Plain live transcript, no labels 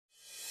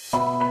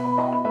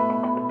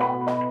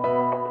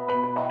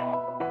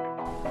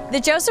The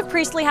Joseph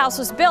Priestley House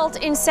was built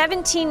in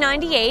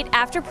 1798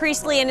 after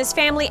Priestley and his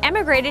family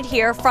emigrated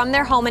here from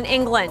their home in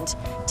England.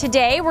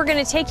 Today, we're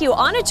going to take you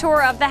on a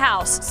tour of the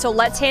house, so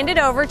let's hand it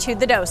over to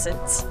the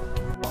docents.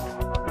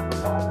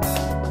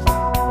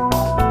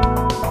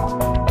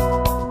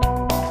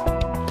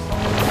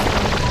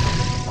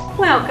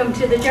 Welcome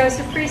to the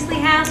Joseph Priestley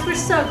House. We're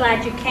so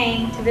glad you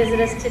came to visit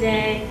us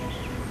today.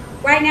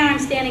 Right now I'm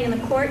standing in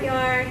the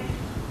courtyard.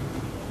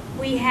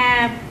 We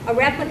have a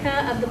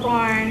replica of the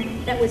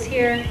barn that was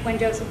here when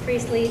Joseph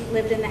Priestley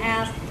lived in the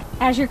house.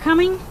 As you're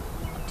coming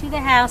to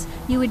the house,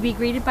 you would be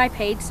greeted by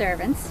paid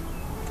servants.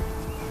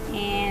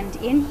 And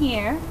in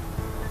here,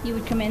 you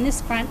would come in this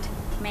front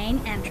main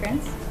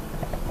entrance.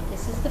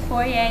 This is the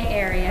foyer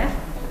area.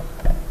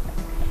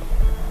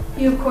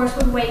 You, of course,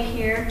 would wait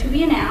here to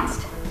be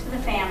announced to the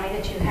family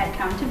that you had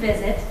come to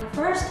visit. The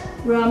first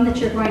room that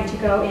you're going to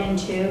go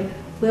into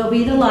will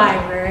be the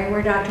library,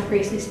 where Dr.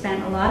 Priestley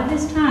spent a lot of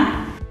his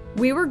time.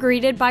 We were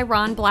greeted by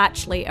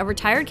Blatchley, a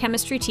retired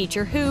chemistry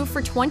teacher who,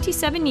 for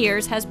 27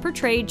 years, has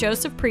portrayed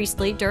Joseph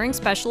Priestley during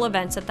special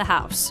events at the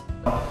house.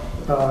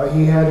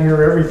 He had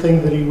here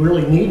everything that he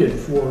really needed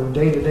for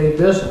day-to-day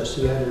business.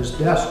 He had his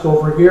desk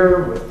over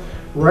here with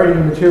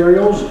writing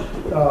materials.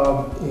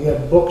 He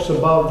had books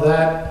above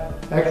that.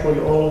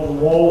 Actually, all of the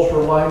walls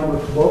were lined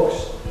with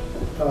books.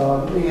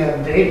 He had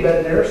a day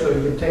bed there so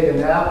he could take a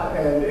nap,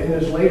 and in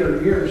his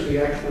later years he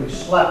actually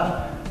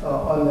slept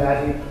on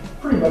that. He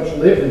pretty much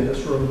lived in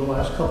this room the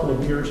last couple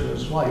of years of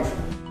his life.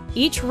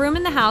 Each room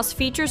in the house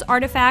features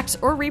artifacts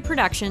or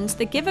reproductions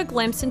that give a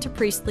glimpse into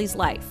Priestley's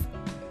life.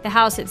 The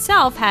house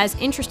itself has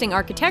interesting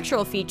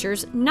architectural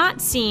features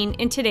not seen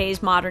in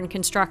today's modern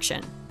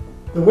construction.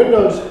 The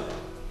windows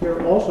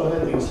here also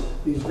have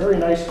these very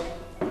nice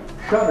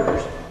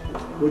shutters,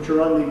 which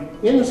are on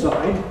the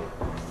inside,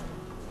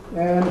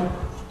 and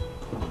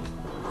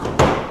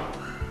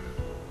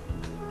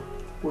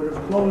would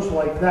have closed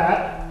like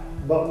that,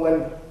 but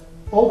when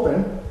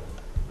open,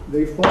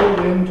 they fold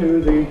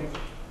into the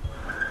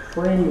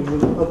frame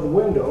of the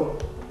window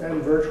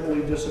and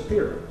virtually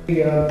disappear.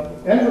 The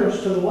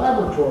entrance to the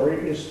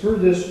laboratory is through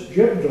this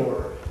jib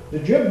door. The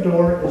jib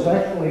door is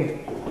actually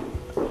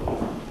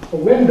a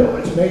window.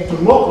 It's made to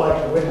look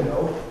like a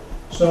window.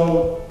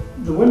 So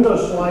the window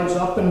slides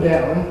up and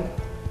down,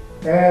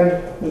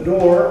 and the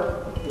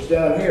door is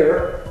down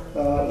here,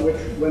 which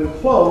when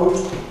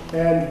closed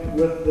and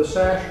with the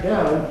sash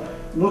down,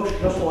 looks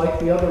just like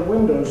the other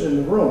windows in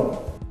the room.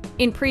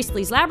 In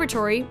Priestley's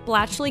laboratory,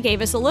 Blatchley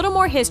gave us a little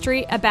more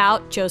history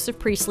about Joseph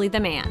Priestley the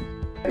man.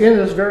 In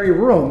this very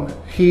room,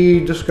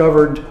 he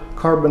discovered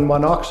carbon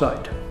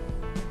monoxide.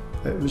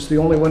 It was the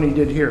only one he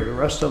did here. The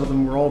rest of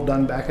them were all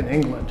done back in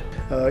England.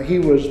 He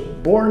was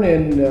born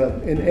in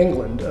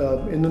England,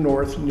 in the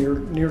north,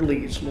 near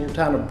Leeds, little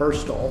town of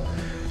Birstall,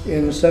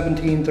 in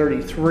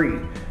 1733.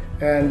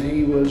 And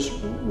he was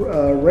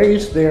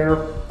raised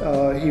there.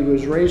 He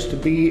was raised to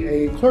be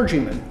a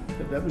clergyman.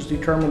 That was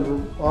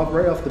determined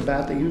right off the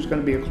bat that he was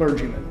going to be a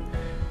clergyman.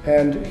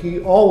 And he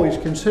always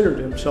considered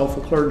himself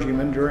a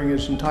clergyman during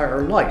his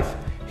entire life.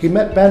 He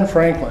met Ben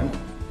Franklin,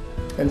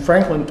 and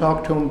Franklin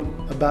talked to him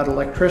about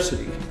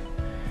electricity.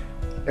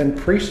 And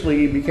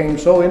Priestley became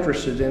so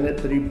interested in it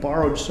that he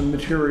borrowed some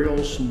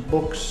materials, some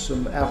books,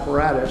 some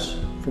apparatus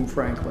from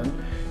Franklin,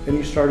 and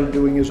he started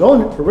doing his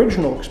own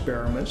original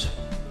experiments.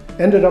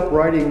 Ended up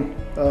writing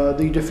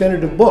the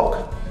definitive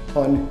book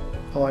on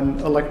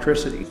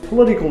electricity.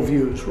 Political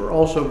views were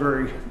also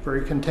very,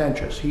 very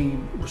contentious. He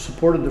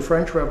supported the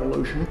French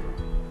Revolution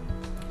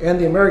and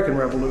the American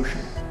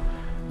Revolution.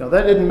 Now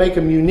that didn't make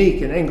him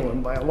unique in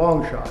England by a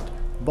long shot,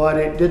 but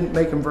it didn't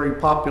make him very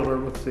popular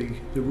with the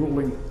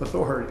ruling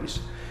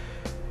authorities.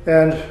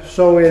 And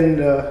so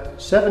in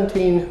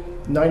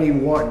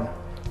 1791,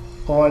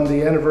 on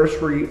the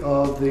anniversary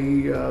of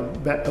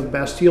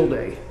Bastille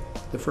Day,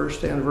 the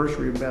first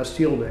anniversary of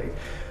Bastille Day,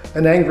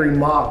 an angry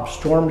mob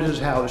stormed his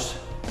house,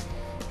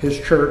 his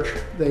church.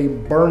 They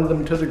burned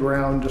them to the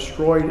ground,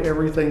 destroyed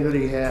everything that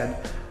he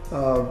had,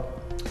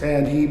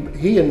 and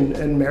he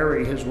and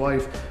Mary, his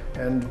wife,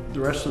 and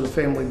the rest of the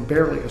family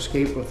barely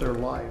escaped with their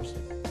lives.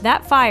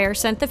 That fire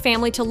sent the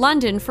family to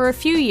London for a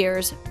few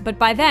years, but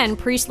by then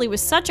Priestley was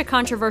such a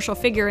controversial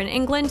figure in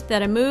England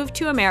that a move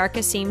to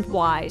America seemed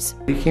wise.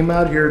 He came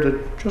out here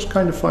to just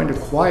kind of find a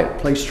quiet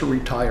place to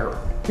retire.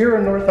 Here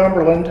in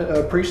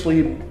Northumberland,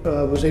 Priestley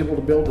was able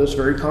to build this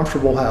very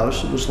comfortable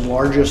house. It was the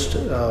largest,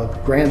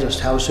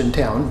 grandest house in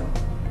town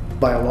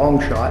by a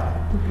long shot.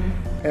 Mm-hmm.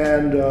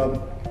 And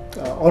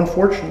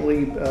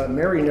unfortunately,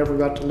 Mary never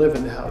got to live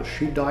in the house.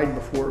 She died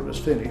before it was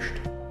finished.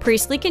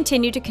 Priestley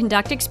continued to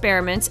conduct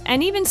experiments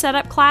and even set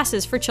up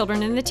classes for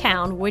children in the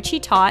town, which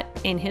he taught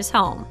in his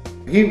home.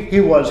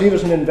 He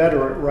was an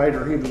inveterate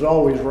writer. He was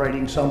always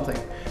writing something.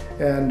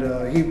 And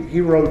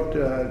he wrote,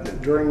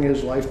 during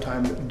his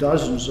lifetime,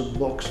 dozens of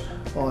books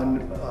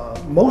on,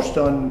 most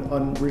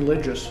on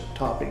religious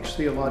topics,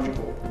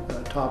 theological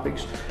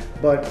topics,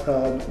 but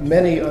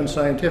many on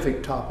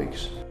scientific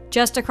topics.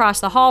 Just across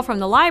the hall from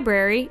the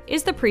library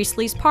is the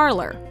Priestley's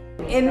parlor.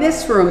 In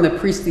this room, the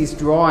Priestley's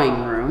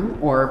drawing room,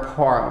 or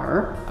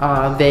parlor,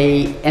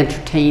 they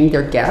entertained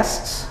their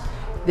guests.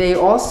 They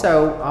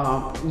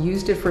also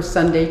used it for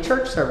Sunday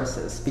church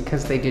services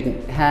because they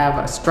didn't have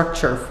a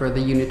structure for the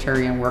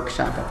Unitarian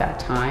workshop at that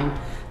time.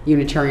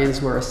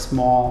 Unitarians were a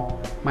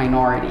small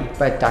minority,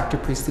 but Dr.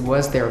 Priestley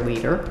was their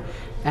leader,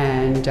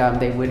 and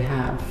they would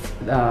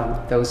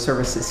have those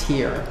services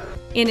here.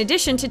 In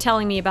addition to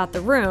telling me about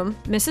the room,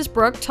 Mrs.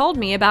 Brook told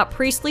me about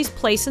Priestley's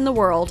place in the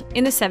world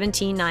in the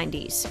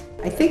 1790s.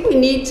 I think we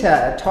need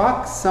to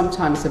talk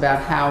sometimes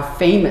about how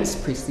famous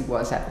Priestley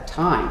was at the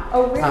time.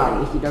 Oh,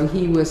 really? You know,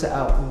 he was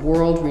a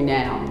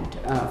world-renowned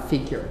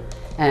figure,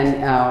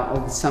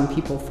 and some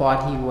people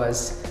thought he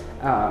was,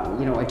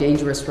 you know, a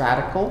dangerous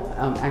radical.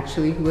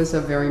 Actually, he was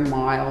a very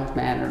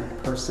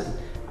mild-mannered person,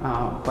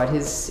 but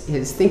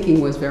his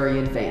thinking was very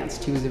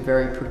advanced. He was a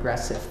very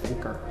progressive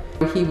thinker.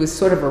 He was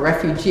sort of a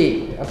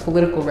refugee, a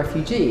political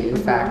refugee, in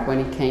fact,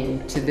 when he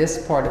came to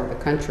this part of the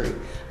country.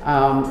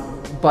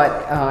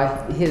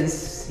 But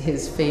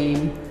his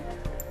fame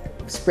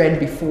spread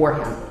before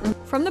him.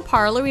 From the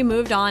parlor, we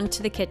moved on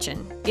to the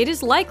kitchen. It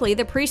is likely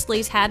the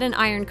Priestleys had an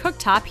iron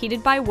cooktop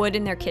heated by wood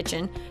in their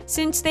kitchen,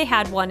 since they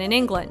had one in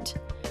England.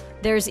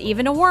 There's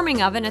even a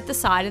warming oven at the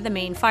side of the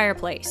main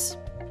fireplace.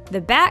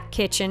 The back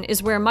kitchen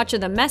is where much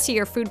of the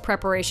messier food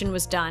preparation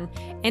was done,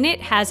 and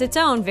it has its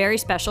own very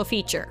special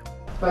feature.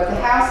 But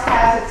the house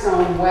has its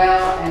own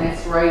well, and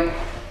it's right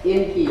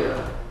in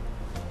here.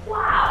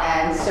 Wow.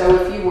 And so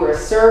if you were a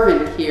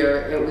servant here,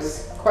 it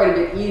was quite a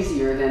bit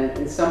easier than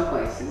in some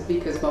places,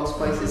 because most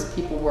places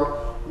people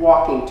were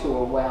walking to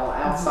a well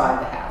outside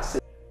the house.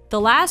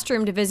 The last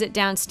room to visit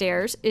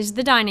downstairs is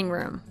the dining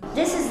room.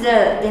 This is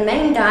the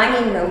main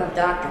dining room of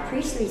Dr.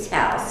 Priestley's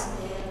house.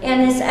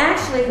 And this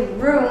actually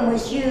room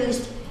was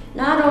used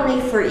not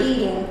only for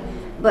eating,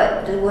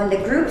 but when the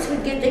groups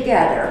would get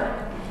together,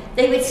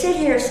 they would sit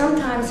here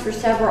sometimes for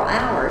several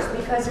hours,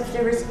 because if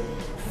there was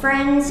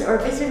friends or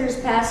visitors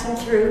passing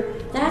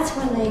through, that's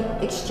when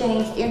they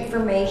exchanged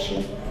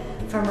information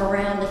from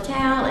around the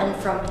town and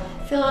from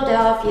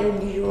Philadelphia,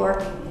 New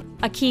York.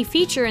 A key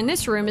feature in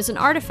this room is an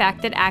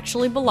artifact that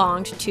actually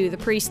belonged to the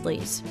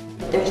Priestleys.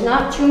 There's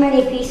not too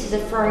many pieces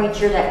of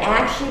furniture that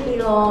actually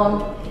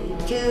belong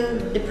to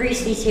the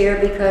Priestleys here,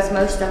 because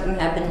most of them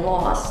have been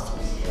lost.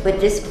 But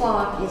this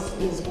clock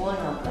is one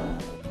of them.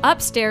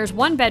 Upstairs,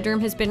 one bedroom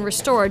has been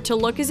restored to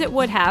look as it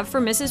would have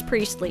for Mrs.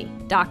 Priestley,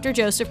 Dr.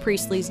 Joseph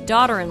Priestley's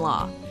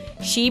daughter-in-law.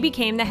 She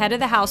became the head of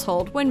the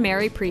household when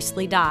Mary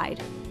Priestley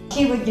died.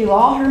 She would do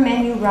all her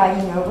menu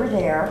writing over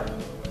there.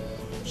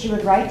 She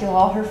would write to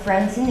all her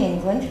friends in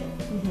England.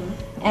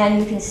 And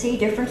you can see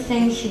different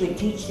things she would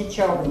teach the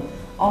children,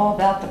 all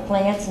about the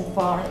plants and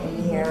fauna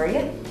in the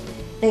area.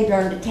 They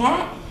learned to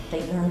tat,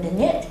 they learned to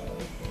knit.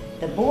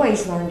 The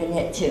boys learned to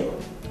knit too.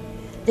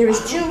 There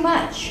was too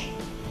much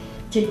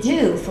to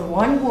do for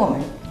one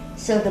woman,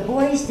 so the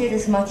boys did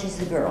as much as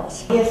the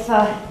girls. If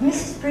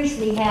Mrs.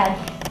 Priestley had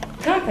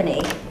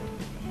company,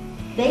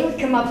 they would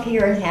come up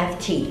here and have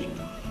tea.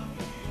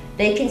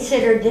 They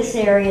considered this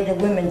area the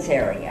women's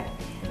area.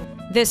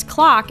 This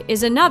clock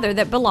is another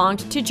that belonged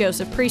to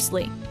Joseph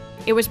Priestley.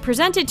 It was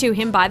presented to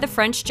him by the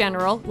French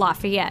general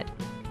Lafayette.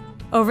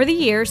 Over the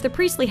years, the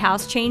Priestley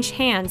house changed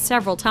hands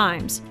several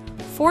times.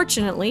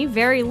 Fortunately,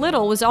 very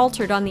little was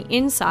altered on the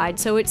inside,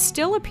 so it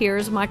still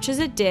appears much as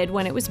it did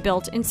when it was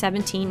built in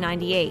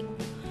 1798.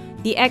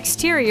 The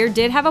exterior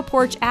did have a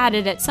porch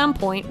added at some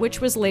point,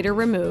 which was later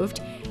removed,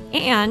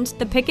 and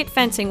the picket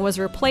fencing was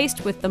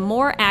replaced with the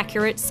more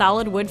accurate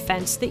solid wood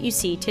fence that you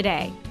see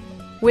today.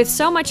 With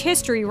so much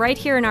history right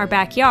here in our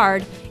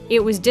backyard,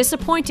 it was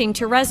disappointing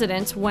to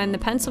residents when the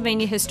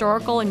Pennsylvania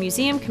Historical and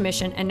Museum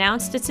Commission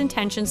announced its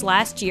intentions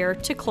last year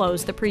to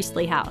close the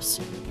Priestley House.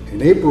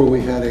 In April, we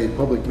had a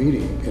public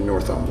meeting in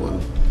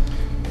Northumberland.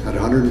 Had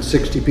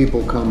 160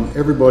 people come.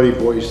 Everybody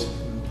voiced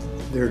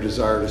their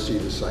desire to see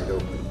the site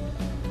open.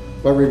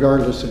 But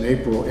regardless,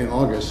 in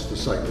August, the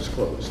site was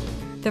closed.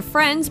 The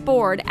Friends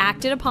Board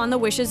acted upon the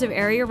wishes of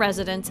area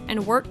residents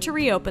and worked to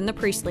reopen the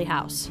Priestley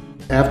House.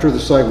 After the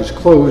site was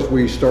closed,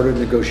 we started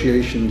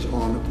negotiations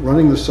on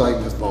running the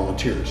site with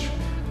volunteers.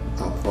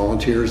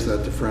 Volunteers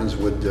that the Friends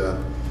would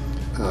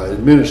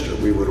administer.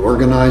 We would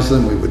organize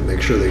them, we would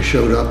make sure they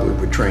showed up, we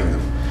would train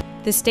them.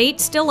 The state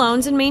still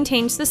owns and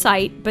maintains the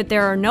site, but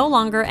there are no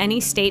longer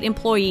any state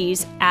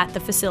employees at the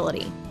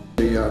facility.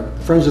 The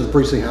Friends of the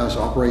Priestley House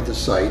operate the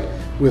site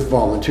with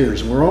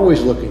volunteers, and we're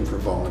always looking for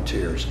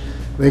volunteers.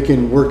 They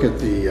can work at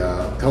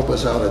help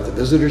us out at the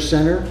visitor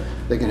center.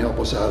 They can help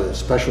us out at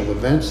special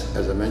events,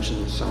 as I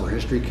mentioned, the summer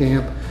history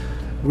camp.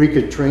 We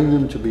could train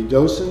them to be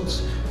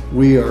docents.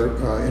 We are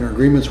in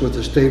agreements with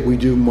the state. We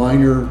do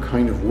minor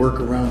kind of work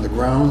around the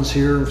grounds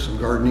here, some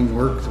gardening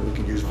work, that we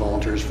can use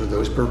volunteers for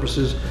those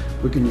purposes.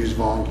 We can use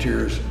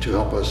volunteers to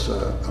help us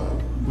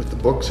with the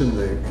books in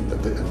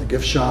the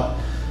gift shop.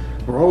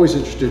 We're always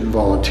interested in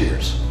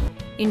volunteers.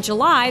 In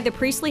July, the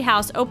Priestley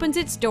House opens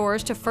its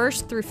doors to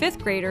 1st through 5th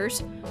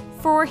graders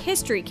for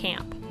history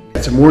camp.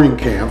 It's a morning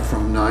camp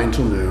from 9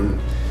 till noon.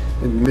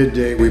 And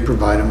midday, we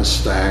provide them a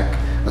snack.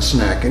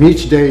 And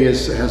each day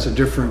has a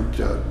different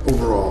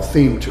overall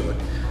theme to it.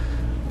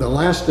 The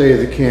last day of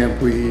the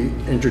camp, we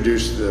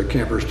introduce the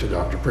campers to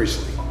Dr.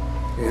 Priestley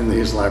in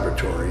his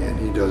laboratory, and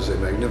he does a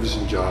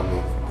magnificent job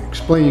of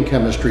explaining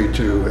chemistry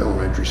to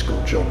elementary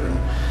school children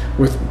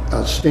with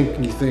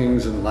stinky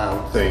things and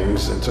loud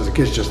things, and so the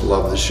kids just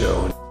love the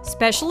show.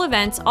 Special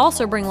events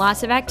also bring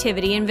lots of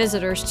activity and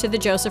visitors to the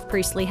Joseph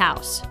Priestley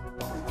House.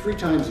 3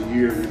 times a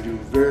year we do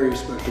very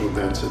special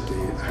events at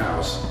the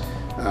house.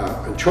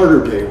 On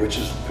Charter Day, which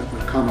is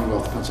when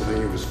Commonwealth of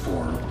Pennsylvania was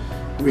formed,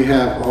 we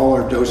have all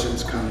our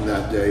docents come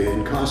that day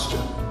in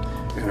costume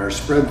and are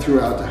spread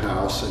throughout the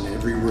house in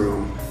every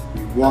room.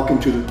 You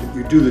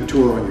do the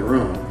tour on your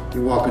own.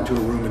 You walk into a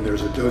room and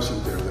there's a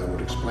docent there that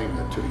would explain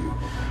that to you.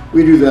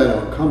 We do that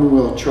on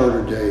Commonwealth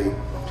Charter Day,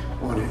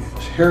 on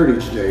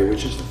Heritage Day,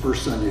 which is the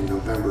first Sunday in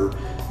November,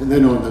 and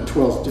then on the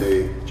 12th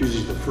day, it's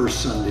usually the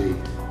first Sunday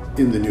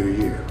in the new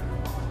year,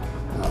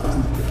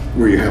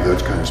 where you have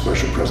those kind of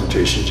special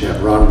presentations. You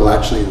have Ron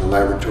Blatchley in the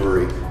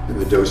laboratory and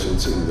the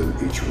docents in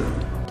each room.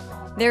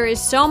 There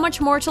is so much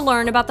more to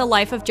learn about the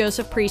life of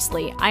Joseph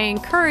Priestley. I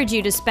encourage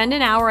you to spend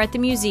an hour at the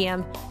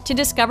museum to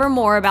discover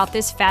more about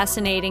this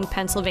fascinating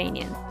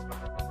Pennsylvanian.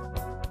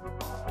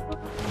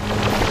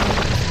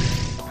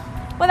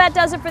 Well, that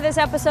does it for this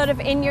episode of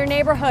In Your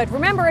Neighborhood.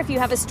 Remember, if you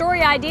have a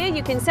story idea,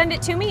 you can send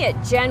it to me at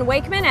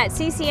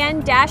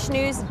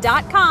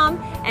jenwakeman@ccn-news.com,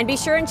 and be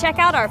sure and check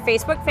out our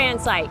Facebook fan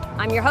site.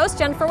 I'm your host,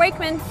 Jennifer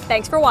Wakeman.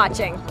 Thanks for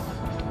watching.